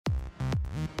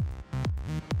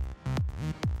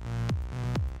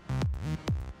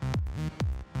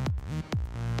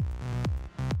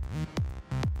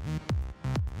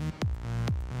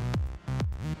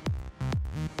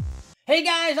Hey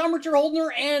guys, I'm Richard Holdner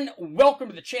and welcome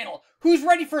to the channel. Who's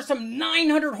ready for some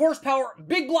 900 horsepower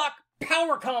big block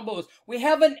power combos? We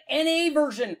have an NA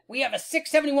version, we have a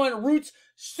 671 Roots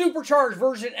supercharged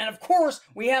version, and of course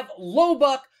we have low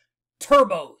buck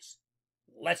turbos.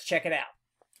 Let's check it out.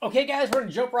 Okay guys, we're going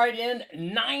to jump right in.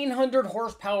 900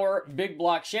 horsepower big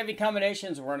block Chevy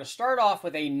combinations. We're going to start off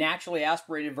with a naturally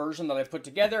aspirated version that I put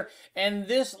together. And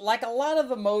this, like a lot of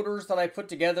the motors that I put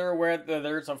together,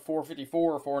 whether it's a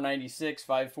 454 or 496,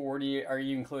 540, or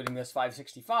you including this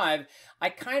 565, I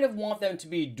kind of want them to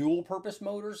be dual purpose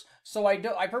motors. So I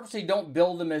purposely don't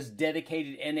build them as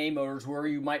dedicated NA motors where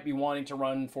you might be wanting to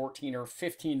run 14 or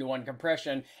 15 to 1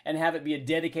 compression and have it be a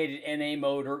dedicated NA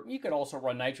motor. You could also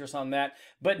run nitrous on that,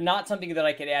 but not something that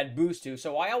I could add boost to.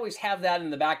 So I always have that in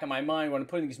the back of my mind when I'm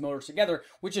putting these motors together,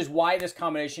 which is why this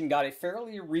combination got a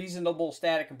fairly reasonable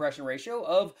static compression ratio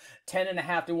of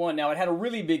 10.5 to 1. Now, it had a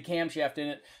really big camshaft in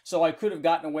it, so I could have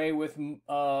gotten away with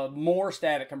more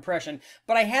static compression,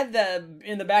 but I had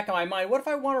in the back of my mind, what if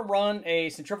I want to run a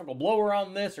centrifugal blower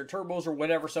on this or turbos or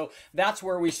whatever? So that's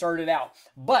where we started out.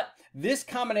 But this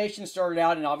combination started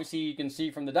out, and obviously you can see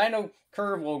from the dyno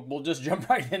curve, we'll just jump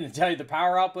right in and tell you the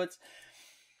power outputs.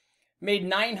 Made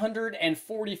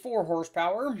 944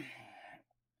 horsepower,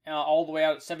 all the way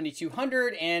out at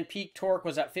 7,200, and peak torque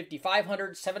was at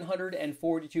 5,500,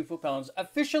 742 foot-pounds,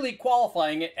 officially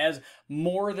qualifying it as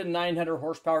more than 900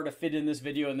 horsepower to fit in this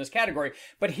video in this category.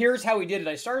 But here's how we did it.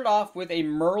 I started off with a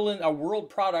World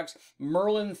Products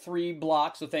Merlin 3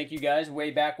 block, so thank you guys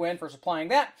way back when for supplying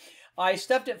that. I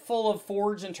stuffed it full of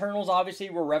forged internals.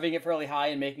 Obviously, we're revving it fairly high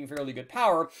and making fairly good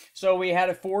power. So we had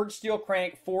a forged steel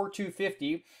crank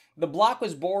 4250. The block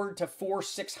was bored to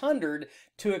 4600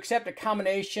 to accept a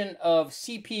combination of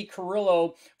CP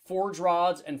Carrillo forged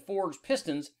rods and forged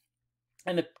pistons.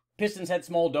 And the pistons had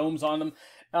small domes on them.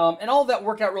 And all of that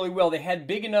worked out really well. They had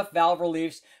big enough valve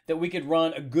reliefs that we could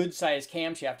run a good-sized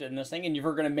camshaft in this thing. And if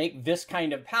you're going to make this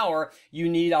kind of power, you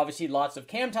need obviously lots of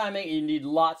cam timing. You need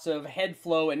lots of head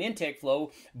flow and intake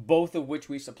flow, both of which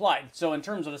we supplied. So in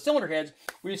terms of the cylinder heads,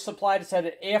 we supplied a set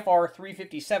of AFR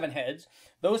 357 heads.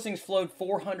 Those things flowed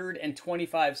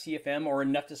 425 CFM, or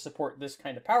enough to support this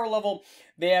kind of power level.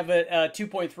 They have a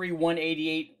 2.3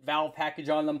 188 valve package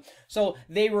on them. So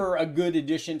they were a good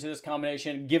addition to this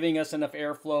combination, giving us enough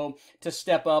airflow to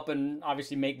step up and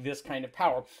obviously make this kind of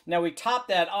power. Now we topped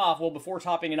that off, well, before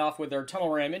topping it off with our tunnel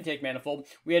ram intake manifold,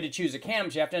 we had to choose a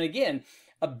camshaft. And again,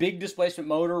 a big displacement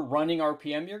motor running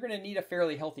RPM, you're going to need a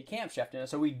fairly healthy camshaft in it.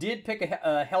 So we did pick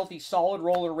a healthy solid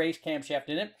roller race camshaft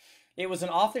in it. It was an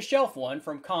off-the-shelf one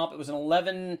from Comp. It was an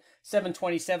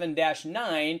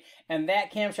 11727-9, and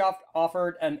that camshaft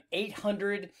offered an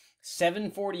 800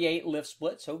 748 lift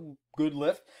split, so good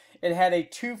lift. It had a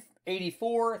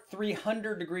 284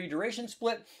 300-degree duration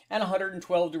split and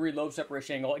 112-degree lobe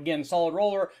separation angle. Again, solid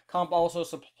roller. Comp also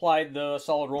supplied the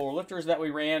solid roller lifters that we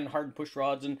ran, hardened push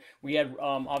rods, and we had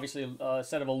obviously a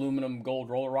set of aluminum gold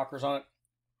roller rockers on it.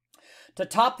 To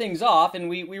top things off, and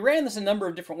we ran this a number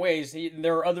of different ways.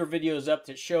 There are other videos up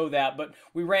that show that, but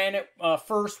we ran it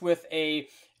first with a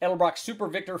Edelbrock Super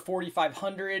Victor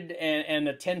 4500 and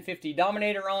a 1050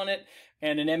 Dominator on it,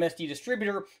 and an MSD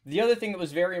distributor. The other thing that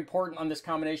was very important on this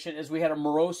combination is we had a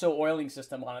Moroso oiling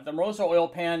system on it. The Moroso oil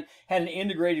pan had an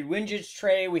integrated windage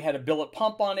tray. We had a billet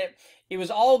pump on it. It was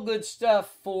all good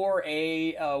stuff for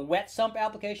a wet sump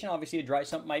application. Obviously, a dry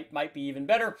sump might be even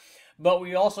better. But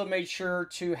we also made sure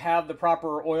to have the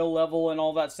proper oil level and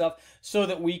all that stuff so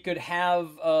that we could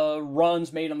have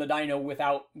runs made on the dyno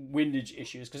without windage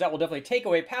issues, because that will definitely take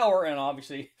away power and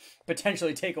obviously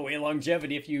potentially take away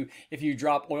longevity if you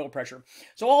drop oil pressure.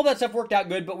 So all that stuff worked out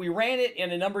good, but we ran it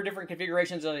in a number of different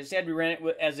configurations. As I said, we ran it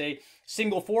as a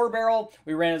single 4-barrel.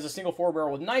 We ran it as a single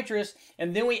 4-barrel with nitrous,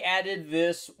 and then we added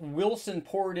this Wilson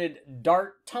ported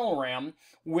Dart tunnel ram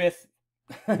with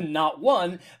not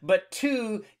one, but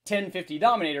two 1050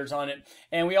 Dominators on it.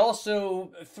 And we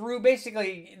also threw,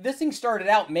 basically, this thing started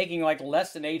out making like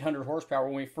less than 800 horsepower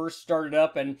when we first started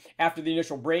up and after the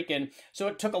initial break-in. So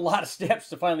it took a lot of steps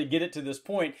to finally get it to this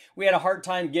point. We had a hard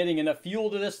time getting enough fuel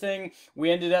to this thing.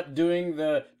 We ended up doing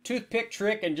the toothpick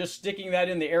trick and just sticking that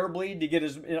in the air bleed to get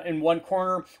us in one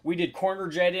corner. We did corner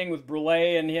jetting with Brule,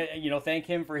 and thank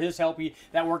him for his help.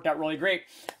 That worked out really great.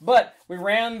 But we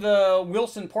ran the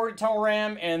Wilson ported tunnel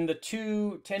ram and the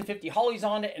two 1050 Hollies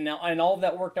on it, and all of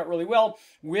that worked out really well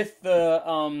with the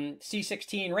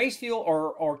C16 race fuel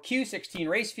or Q16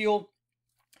 race fuel.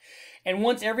 And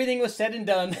once everything was said and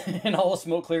done and all the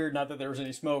smoke cleared, not that there was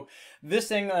any smoke, this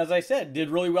thing, as I said,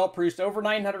 did really well, produced over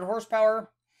 900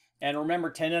 horsepower. And remember,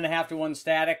 10.5 to 1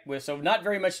 static, with so not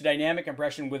very much dynamic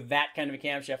compression with that kind of a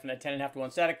camshaft and a 10.5 to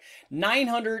 1 static.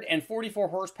 944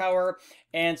 horsepower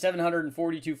and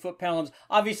 742 foot-pounds.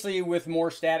 Obviously, with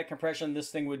more static compression, this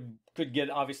thing could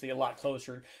get obviously a lot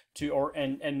closer to,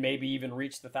 and maybe even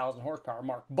reach the 1,000 horsepower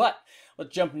mark. But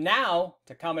let's jump now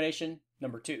to combination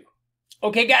number 2.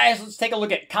 Okay guys, let's take a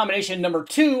look at combination number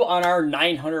 2 on our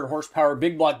 900 horsepower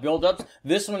big block buildups.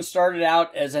 This one started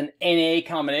out as an NA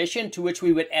combination to which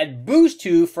we would add boost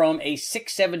to from a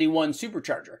 671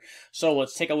 supercharger. So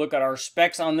let's take a look at our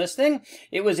specs on this thing.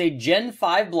 It was a Gen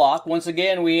 5 block. Once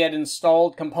again, we had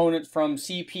installed components from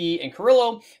CP and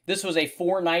Carrillo. This was a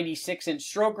 496-inch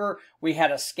stroker. We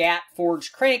had a scat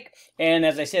forged crank, and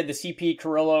as I said, the CP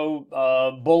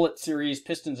Carrillo Bullet series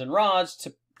pistons and rods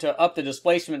to up the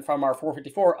displacement from our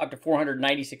 454 up to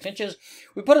 496 inches.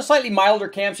 We put a slightly milder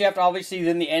camshaft, obviously,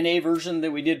 than the NA version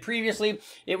that we did previously.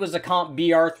 It was a Comp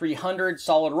BR300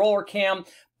 solid roller cam,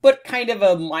 but kind of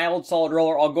a mild solid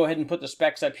roller. I'll go ahead and put the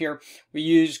specs up here. We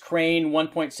used Crane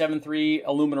 1.73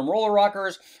 aluminum roller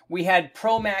rockers. We had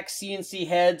ProMax CNC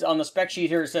heads. On the spec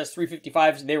sheet here, it says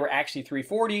 355s. They were actually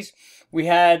 340s. We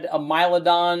had a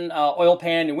Mylodon oil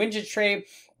pan and windage tray.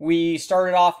 We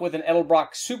started off with an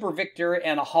Edelbrock Super Victor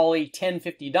and a Holley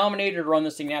 1050 Dominator to run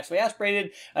this thing naturally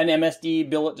aspirated, an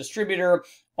MSD billet distributor,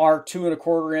 our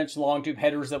 2¼ inch long tube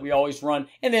headers that we always run,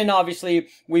 and then obviously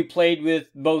we played with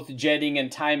both jetting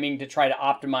and timing to try to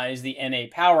optimize the NA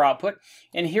power output.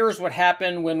 And here's what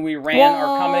happened when we ran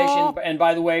our combination. And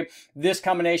by the way, this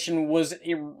combination was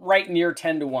right near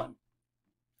 10 to 1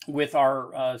 with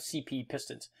our CP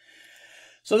pistons.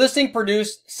 So this thing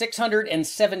produced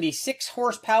 676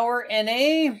 horsepower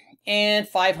NA and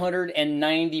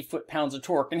 590 foot-pounds of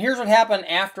torque. And here's what happened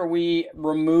after we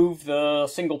removed the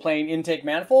single plane intake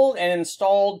manifold and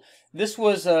installed, this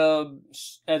was a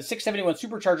 671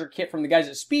 supercharger kit from the guys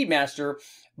at Speedmaster.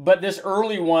 But this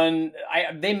early one,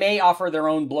 they may offer their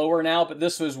own blower now, but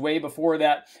this was way before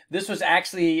that. This was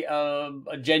actually a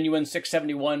genuine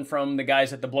 671 from the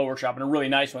guys at the blower shop, and a really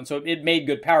nice one. So it made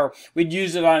good power. We'd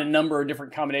use it on a number of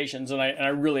different combinations, and I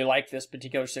really like this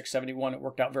particular 671. It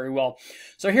worked out very well.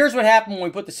 So here's what happened when we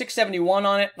put the 671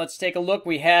 on it. Let's take a look.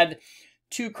 We had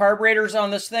 2 carburetors on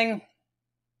this thing.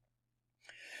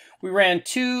 We ran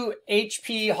 2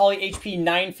 Holley HP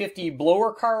 950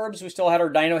 blower carbs. We still had our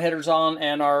dyno headers on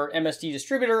and our MSD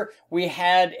distributor. We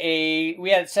had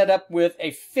it set up with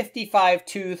a 55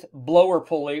 tooth blower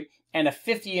pulley and a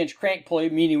 50-inch crank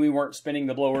pulley, meaning we weren't spinning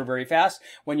the blower very fast.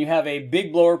 When you have a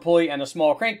big blower pulley and a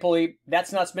small crank pulley,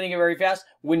 that's not spinning it very fast.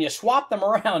 When you swap them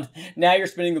around, now you're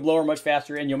spinning the blower much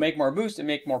faster, and you'll make more boost and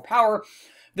make more power.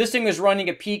 This thing was running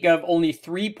a peak of only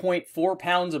 3.4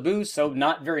 pounds of boost, so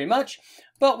not very much.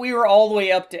 But we were all the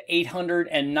way up to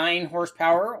 809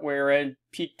 horsepower, where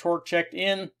peak torque checked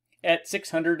in at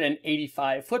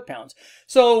 685 foot-pounds.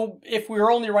 So if we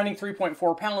were only running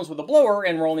 3.4 pounds with a blower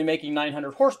and we're only making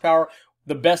 900 horsepower,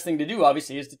 the best thing to do,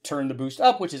 obviously, is to turn the boost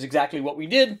up, which is exactly what we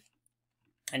did.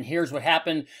 And here's what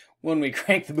happened when we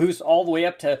cranked the boost all the way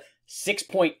up to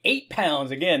 6.8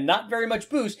 pounds. Again, not very much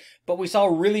boost, but we saw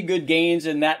really good gains,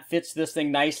 and that fits this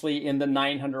thing nicely in the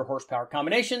 900 horsepower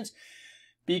combinations,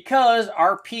 because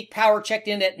our peak power checked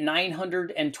in at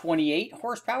 928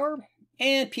 horsepower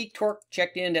and peak torque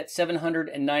checked in at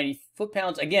 790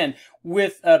 foot-pounds, again,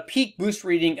 with a peak boost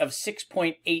reading of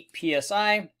 6.8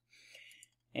 psi.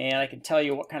 And I can tell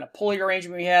you what kind of pulley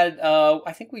arrangement we had.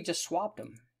 I think we just swapped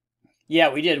them.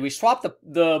 Yeah, we did. We swapped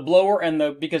the blower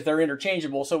and because they're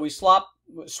interchangeable. So we swapped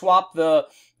the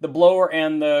blower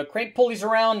and the crank pulleys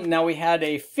around. Now we had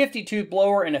a 50-tooth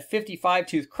blower and a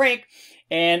 55-tooth crank.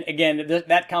 And again,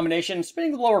 that combination,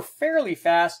 spinning the blower fairly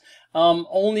fast,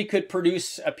 only could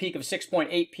produce a peak of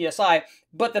 6.8 psi.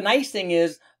 But the nice thing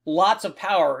is, lots of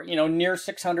power, you know, near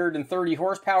 630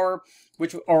 horsepower,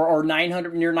 or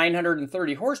 900, near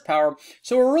 930 horsepower.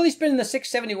 So we're really spinning the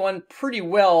 671 pretty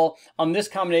well on this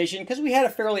combination because we had a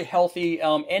fairly healthy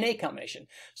NA combination.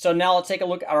 So now let's take a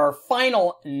look at our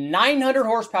final 900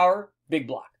 horsepower big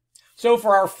block. So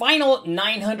for our final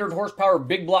 900 horsepower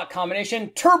big block combination,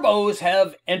 turbos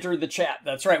have entered the chat.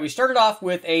 That's right. We started off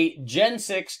with a Gen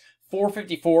 6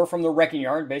 454 from the Wrecking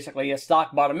Yard, basically a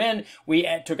stock bottom end. We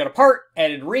took it apart,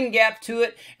 added ring gap to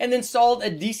it, and installed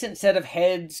a decent set of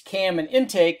heads, cam, and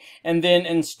intake, and then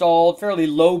installed fairly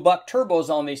low buck turbos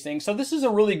on these things. So this is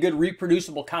a really good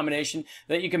reproducible combination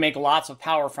that you can make lots of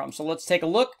power from. So let's take a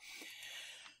look.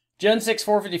 Gen 6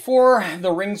 454,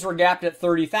 the rings were gapped at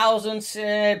 30 thousandths,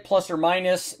 plus or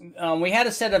minus. We had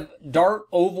a set of Dart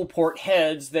oval port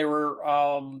heads. They were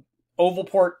oval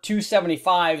port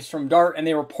 275s from Dart, and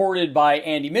they were ported by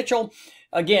Andy Mitchell.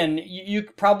 Again, you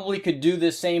probably could do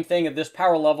this same thing at this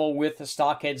power level with the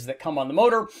stock heads that come on the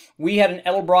motor. We had an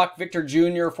Edelbrock Victor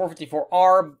Jr.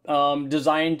 454R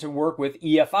designed to work with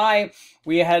EFI.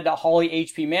 We had a Holley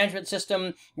HP management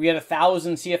system. We had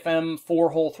 1,000 CFM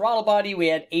 4-hole throttle body. We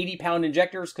had 80-pound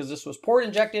injectors because this was port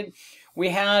injected. We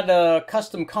had a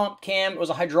custom comp cam. It was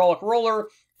a hydraulic roller.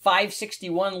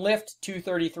 561 lift,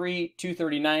 233,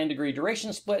 239 degree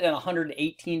duration split, and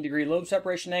 118 degree lobe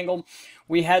separation angle.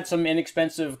 We had some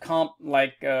inexpensive comp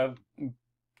like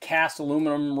cast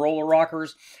aluminum roller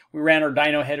rockers. We ran our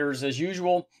dyno headers as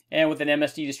usual, and with an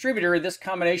MSD distributor, this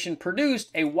combination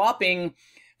produced a whopping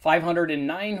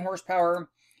 509 horsepower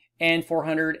and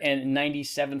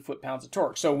 497 foot-pounds of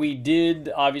torque. So we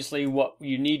did obviously what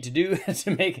you need to do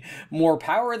to make more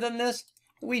power than this.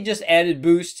 We just added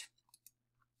boost.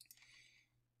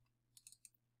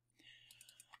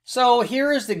 So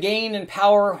here is the gain in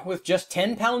power with just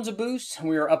 10 pounds of boost.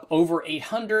 We are up over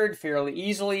 800 fairly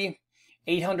easily.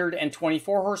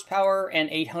 824 horsepower and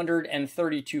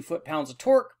 832 foot-pounds of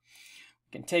torque.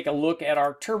 We can take a look at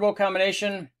our turbo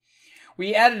combination.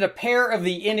 We added a pair of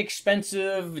the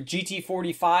inexpensive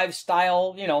GT45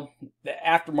 style, you know, the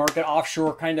aftermarket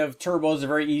offshore kind of turbos are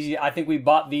very easy. I think we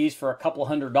bought these for a couple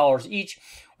 $100 each.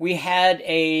 We had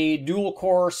a dual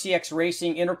core CX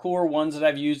Racing intercooler, ones that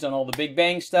I've used on all the Big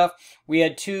Bang stuff. We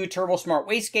had 2 Turbo Smart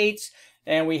wastegates,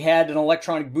 and we had an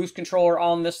electronic boost controller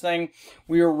on this thing.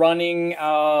 We were running,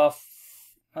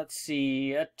 let's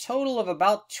see, a total of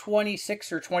about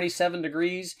 26 or 27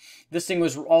 degrees. This thing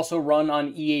was also run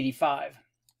on E85.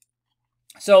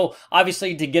 So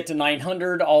obviously to get to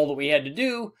 900, all that we had to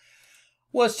do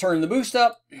was turn the boost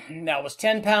up. That was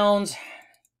 10 pounds.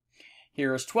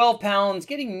 Here's 12 pounds,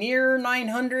 getting near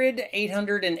 900,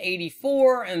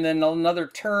 884, and then another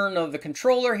turn of the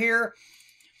controller here.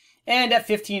 And at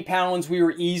 15 pounds, we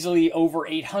were easily over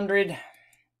 800.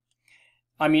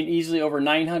 I mean, easily over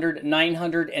 900,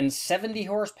 970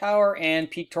 horsepower, and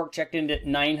peak torque checked in at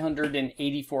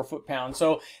 984 foot-pounds.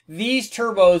 So these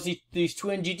turbos, these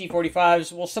twin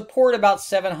GT45s, will support about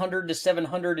 700 to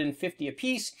 750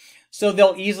 apiece. So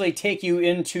they'll easily take you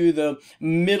into the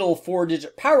middle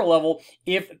 4-digit power level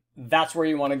if that's where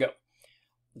you want to go.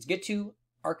 Let's get to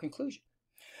our conclusion.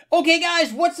 Okay,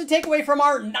 guys, what's the takeaway from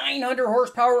our 900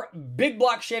 horsepower big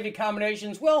block Chevy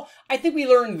combinations? Well, I think we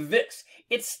learned this.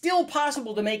 It's still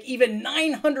possible to make even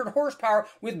 900 horsepower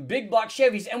with big block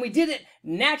Chevys, and we did it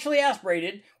naturally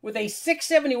aspirated with a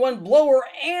 671 blower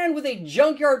and with a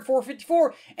Junkyard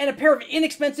 454 and a pair of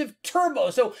inexpensive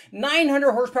turbos. So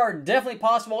 900 horsepower definitely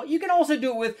possible. You can also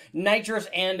do it with nitrous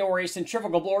and or a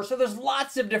centrifugal blower, so there's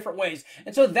lots of different ways.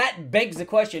 And so that begs the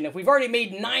question, if we've already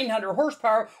made 900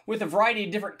 horsepower with a variety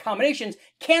of different combinations,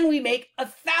 can we make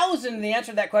 1,000? And the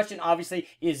answer to that question obviously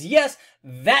is yes.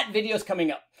 That video is coming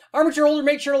up. Armature holder,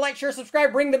 make sure to like, share,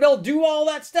 subscribe, ring the bell, do all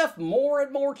that stuff. More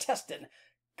and more testing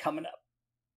coming up.